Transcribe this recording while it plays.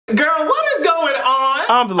Girl, what is going on?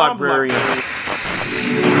 I'm the librarian,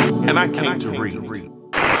 and I came to read.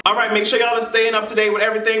 Alright, make sure y'all are staying up to date with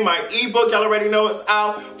everything. My ebook, y'all already know, it's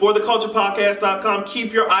out for theculturepodcast.com.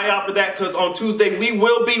 Keep your eye out for that, because on Tuesday we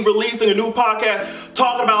will be releasing a new podcast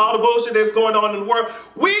talking about all the bullshit that's going on in the world.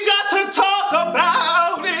 We got to talk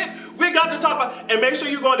about it. We got to talk about it. And make sure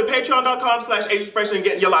you're going to patreon.com/ageexpression and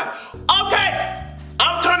getting your life. Okay,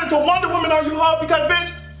 I'm turning to Wonder Woman on you, hoe, because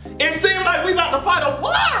bitch, it seems like we about to fight a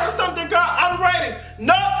war or something, girl. I'm ready.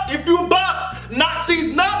 Nup if you buck. Nazis,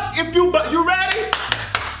 nup if you buck. You ready?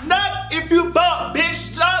 Nup if you buck.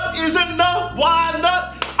 Bitch, nup is enough. Why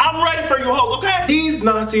nup? I'm ready for you hoes, okay? These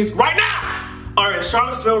Nazis right now are in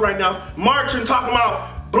Charlottesville right now, marching, talking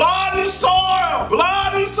about blood and soil,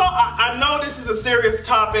 blood and soil. I know this is a serious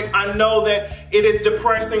topic. I know that it is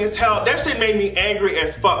depressing as hell. That shit made me angry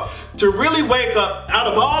as fuck. To really wake up out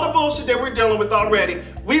of all the bullshit that we're dealing with already,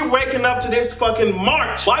 we're waking up to this fucking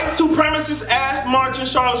march. White supremacist ass march in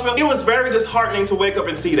Charlottesville. It was very disheartening to wake up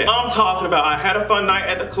and see that. I'm talking about I had a fun night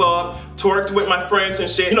at the club, twerked with my friends and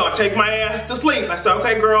shit. You know, I take my ass to sleep. I said,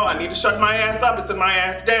 okay girl, I need to shut my ass up and sit my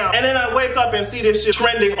ass down. And then I wake up and see this shit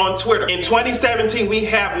trending on Twitter. In 2017, we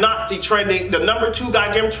have Nazi trending, the #2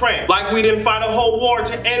 goddamn trend. Like we didn't fight a whole war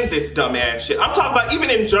to end this dumb ass shit. I'm talking about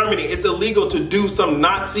even in Germany, it's illegal to do some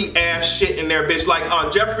Nazi ass shit in there, bitch. Like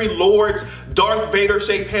Jeffrey Lord's Darth Vader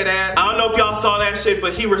shaped head ass. I don't know if y'all saw that shit,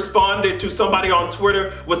 but he responded to somebody on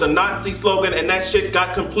Twitter with a Nazi slogan, and that shit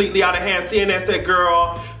got completely out of hand. CNN said,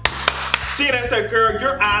 girl,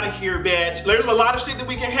 you're out of here, bitch. There's a lot of shit that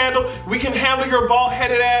we can handle. We can handle your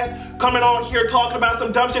bald-headed ass coming on here talking about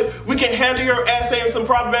some dumb shit. We can handle your ass saying some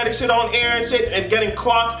problematic shit on air and shit and getting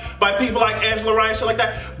clocked by people like Angela Ryan, shit like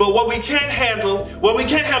that. But what we can't handle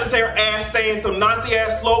is her ass saying some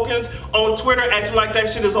Nazi-ass slogans on Twitter, acting like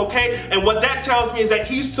that shit is okay. And what that tells me is that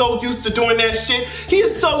he's so used to doing that shit. He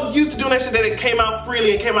is so used to doing that shit that it came out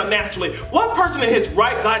freely and came out naturally. What person in his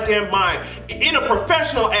right goddamn mind, in a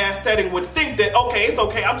professional ass setting, would think that, okay, it's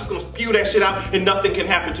okay, I'm just gonna spew that shit out and nothing can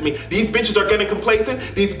happen to me. These bitches are getting complacent,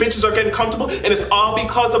 these bitches are getting comfortable, and it's all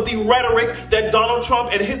because of the rhetoric that Donald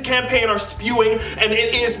Trump and his campaign are spewing, and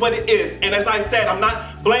it is what it is. And as I said, I'm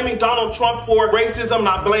not blaming Donald Trump for racism, I'm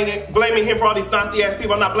not blaming him for all these Nazi ass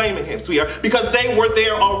people, I'm not blaming him, sweetheart, because they were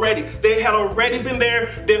there already. They had already been there,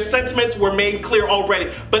 their sentiments were made clear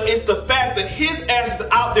already. But it's the fact that his ass is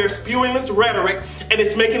out there spewing this rhetoric, and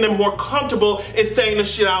it's making them more comfortable in saying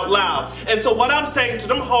this shit out loud. And so what I'm saying to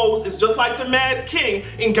them hoes is just like the Mad King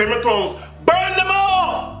in Game of Thrones. Burn them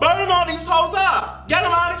all! Burn all these hoes up! Get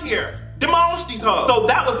them out of here! Demolish these hoes. So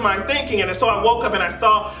that was my thinking, and so I woke up and I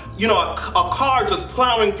saw, you know, a car just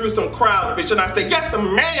plowing through some crowds, bitch, and I said, yes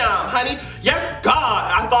ma'am, honey, yes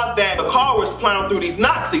God. I thought that the car was plowing through these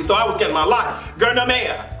Nazis, so I was getting my life. Girl, no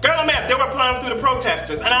ma'am, they were plowing through the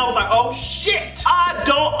protesters, and I was like, oh shit. I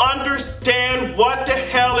don't understand what the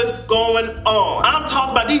hell is going on. I'm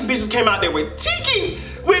talking about these bitches came out there with tiki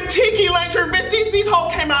lantern, bitch. These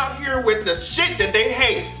hoes came out here with the shit that they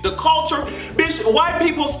hate. The culture, bitch, white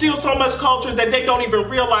people steal so much culture that they don't even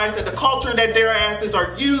realize that the culture that their asses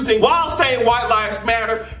are using while saying white lives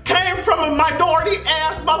matter came from a minority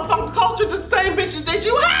ass motherfucking culture, the same bitches that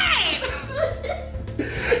you hate.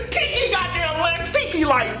 Tiki goddamn lamps, tiki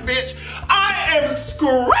lights, bitch. I am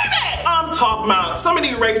screaming. I'm talking about some of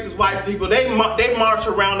these racist white people, they march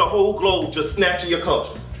around the whole globe just snatching your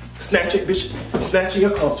culture. Snatch it, bitch. Snatching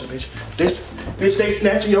your culture, bitch. They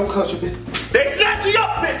snatching your culture, bitch. They snatching your,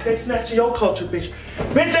 bitch. They snatching your culture, bitch.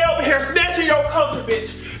 Bitch, they over here snatching your culture,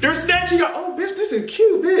 bitch. They're snatching your, oh, bitch, this is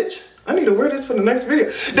cute, bitch. I need to wear this for the next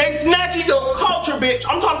video. They snatching your culture, bitch.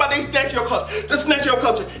 I'm talking about they snatch your culture. They snatch your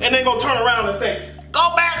culture, and they gonna turn around and say,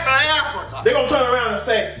 go back to Africa. They gonna turn around and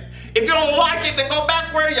say, if you don't like it, then go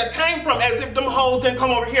back where you came from, as if them hoes didn't come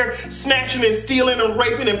over here snatching and stealing and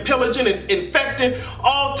raping and pillaging and infecting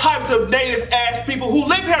all types of native ass people who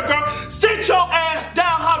live here, girl. Sit your ass down,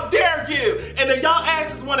 how dare you? And then y'all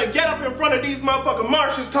asses want to get up in front of these motherfucking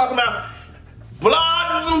marches talking about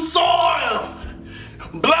blood and soil.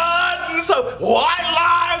 Blood and soil. White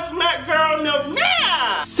lives matter, girl, no,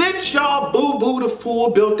 yeah. Sit y'all boo-boo the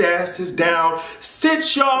fool-built asses down.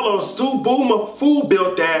 Sit y'all Zubuma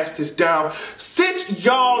fool-built asses down. Sit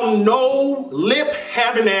y'all no-lip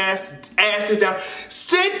having asses down.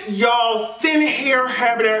 Sit y'all thin hair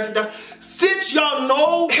having asses down. Sit y'all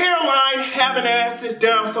no hairline having asses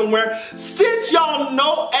down somewhere. Sit y'all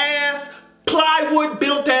no ass plywood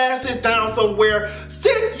built asses down somewhere.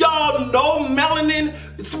 Sit y'all no melanin,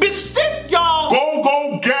 bitch, sit y'all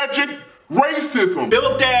go gadget racism.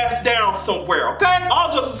 Build ass down somewhere, okay? All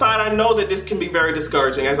jokes aside, I know that this can be very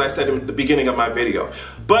discouraging, as I said in the beginning of my video.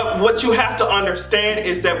 But what you have to understand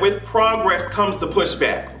is that with progress comes the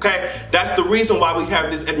pushback, okay? That's the reason why we have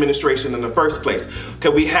this administration in the first place. Okay,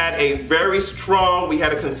 we had a very strong, we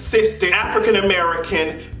had a consistent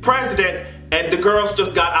African-American president, and the girls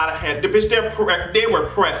just got out of hand. The bitch, they were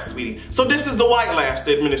pressed, sweetie. So this is the white lash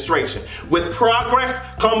administration. With progress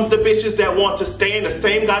comes the bitches that want to stay in the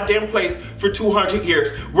same goddamn place for 200 years.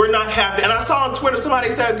 We're not having, and I saw on Twitter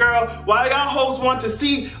somebody said, girl, why y'all hoes want to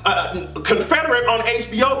see Confederate on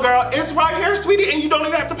HBO, girl? It's right here, sweetie, and you don't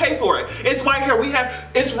even have to pay for it. It's right here.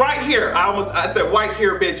 It's right here. I said white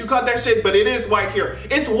here, bitch. You caught that shit, but it is white here.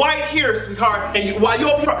 It's white here, sweetheart. And while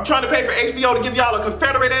you're trying to pay for HBO to give y'all a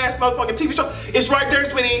Confederate ass motherfucking TV show, it's right there,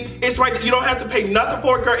 sweetie. It's right there. You don't have to pay nothing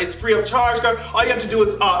for it, girl. It's free of charge, girl. All you have to do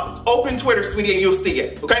is open Twitter, sweetie, and you'll see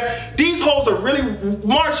it, okay? These hoes are really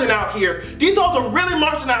marching out here. These hoes are really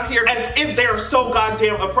marching out here as if they're so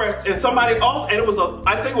goddamn oppressed. And somebody else, and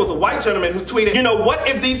I think it was a white gentleman who tweeted, you know, what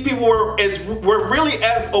if these people were really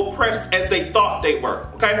as oppressed as they thought they were,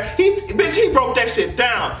 okay? Bitch, he broke that shit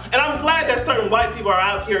down. And I'm glad that certain white people are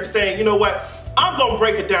out here saying, you know what? I'm gonna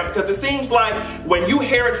break it down, because it seems like when you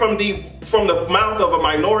hear it from the mouth of a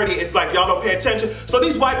minority, it's like y'all don't pay attention. So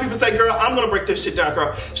these white people say, girl, I'm gonna break this shit down,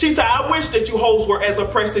 girl. She said, I wish that you hoes were as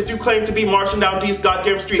oppressed as you claim to be marching down these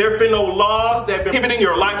goddamn streets. There have been no laws that have been inhibiting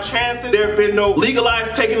your life chances. There have been no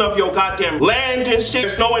legalized taking of your goddamn land and shit.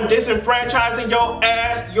 There's no one disenfranchising your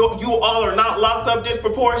ass. You all are not locked up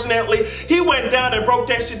disproportionately. He went down and broke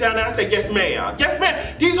that shit down, and I said, yes, ma'am. Yes,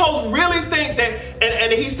 ma'am. These hoes really think that,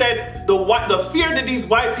 and he said, the fear that these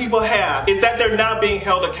white people have is that they're not being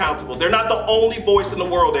held accountable. They're not the only voice in the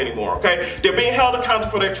world anymore, okay? They're being held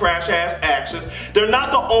accountable for their trash ass actions. They're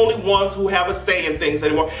not the only ones who have a say in things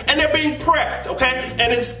anymore. And they're being pressed, okay?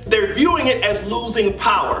 And they're viewing it as losing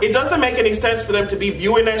power. It doesn't make any sense for them to be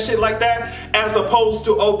viewing that shit like that, as opposed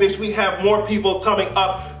to, oh bitch, we have more people coming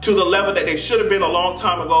up to the level that they should have been a long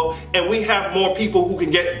time ago, and we have more people who can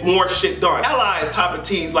get more shit done. Ally type of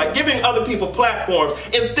tease, like giving other people platforms.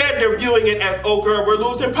 Instead, they're viewing it as, oh girl, we're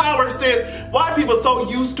losing power, sis. White people are so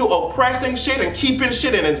used to oppressing shit and keeping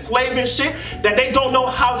shit and enslaving shit that they don't know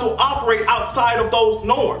how to operate outside of those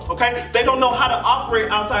norms, okay? They don't know how to operate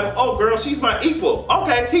outside of, oh girl, she's my equal.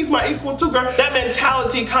 Okay, he's my equal too, girl. That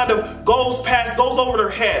mentality kind of goes over their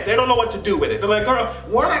head. They don't know what to do with it. They're like, girl,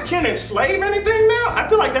 what, I can't enslave anything now? I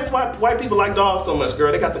feel like that's why white people like dogs so much, girl.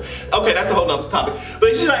 They got to, okay, that's a whole nother topic. But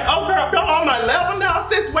she's like, oh girl, you're on my level now,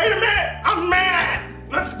 sis. Wait a minute, I'm mad.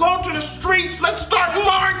 Let's go to the streets. Let's start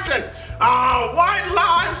marching. White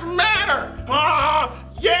lives matter.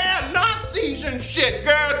 Yeah, Nazis and shit.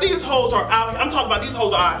 Girl, these hoes are out here. I'm talking about these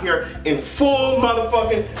hoes are out here in full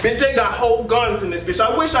motherfucking, bitch, they got whole guns in this bitch.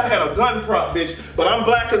 I wish I had a gun prop, bitch, but I'm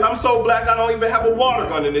black because I'm so black I don't even have a water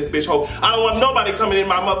gun in this bitch hole. I don't want nobody coming in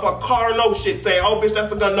my motherfucking car or no shit saying, oh bitch,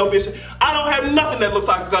 that's a gun, no bitch. I don't have nothing that looks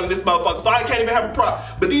like a gun in this motherfucker, so I can't even have a prop.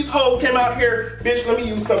 But these hoes came out here, bitch, let me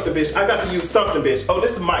use something, bitch. I got to use something, bitch. Oh,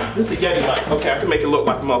 this is mic. This is the Yeti mic. Okay, I can make it look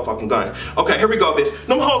like a motherfucking gun. Okay, here we go, bitch.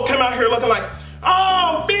 Them hoes came out here looking like,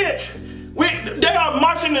 oh, bitch, they are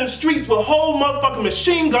marching in the streets with whole motherfucking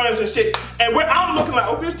machine guns and shit, and I'm looking like,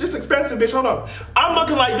 oh, bitch, this expensive, bitch, hold on. I'm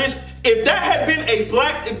looking like, bitch, if that had been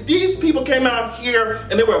if these people came out here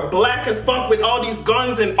and they were black as fuck with all these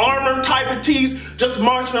guns and armor type of tees just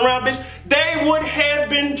marching around, bitch, they would have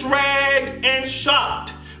been dragged and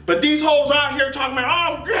shot. But these hoes out here talking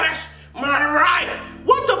about, oh, yes, my rights.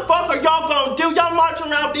 What the fuck are y'all gonna do? Y'all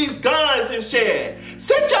marching around with these guns and shit.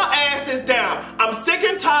 Sit your asses down. I'm sick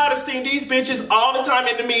and tired of seeing these bitches all the time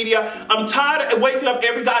in the media. I'm tired of waking up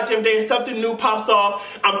every goddamn day and something new pops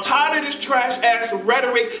off. I'm tired of this trash ass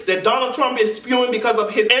rhetoric that Donald Trump is spewing because of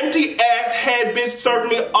his empty ass head bitch serving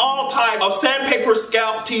me all type of sandpaper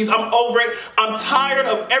scalp teas. I'm over it. I'm tired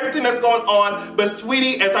of everything that's going on. But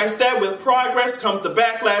sweetie, as I said, with progress comes the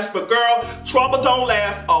backlash. But girl, trouble don't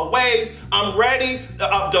last always. I'm ready.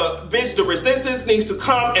 The resistance needs to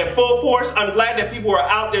come in full force. I'm glad that people are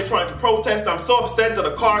out there trying to protest. I'm so upset that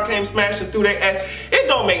a car came smashing through their ass. It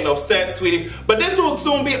don't make no sense, sweetie. But this will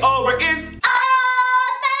soon be over. It's over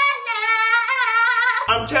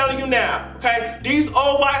now. I'm telling you now, okay? These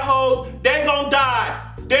old white hoes, they gonna die.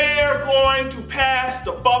 They're going to pass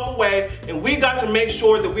the fuck away, and we got to make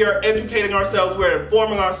sure that we are educating ourselves, we're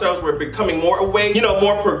informing ourselves, we're becoming more awake,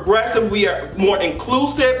 more progressive, we are more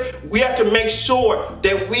inclusive. We have to make sure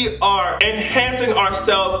that we are enhancing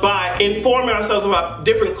ourselves by informing ourselves about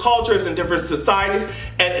different cultures and different societies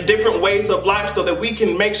and different ways of life so that we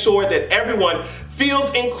can make sure that everyone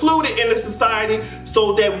feels included in the society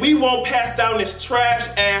so that we won't pass down this trash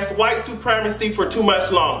ass white supremacy for too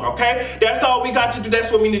much longer, okay? That's all we got to do.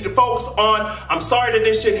 That's what we need to focus on. I'm sorry that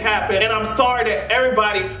this shit happened, and I'm sorry that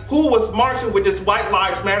everybody who was marching with this white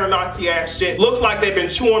lives matter Nazi ass shit looks like they've been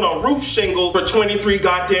chewing on roof shingles for 23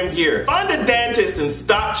 goddamn years. Find a dentist and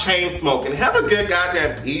stop chain smoking. Have a good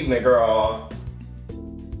goddamn evening, girl.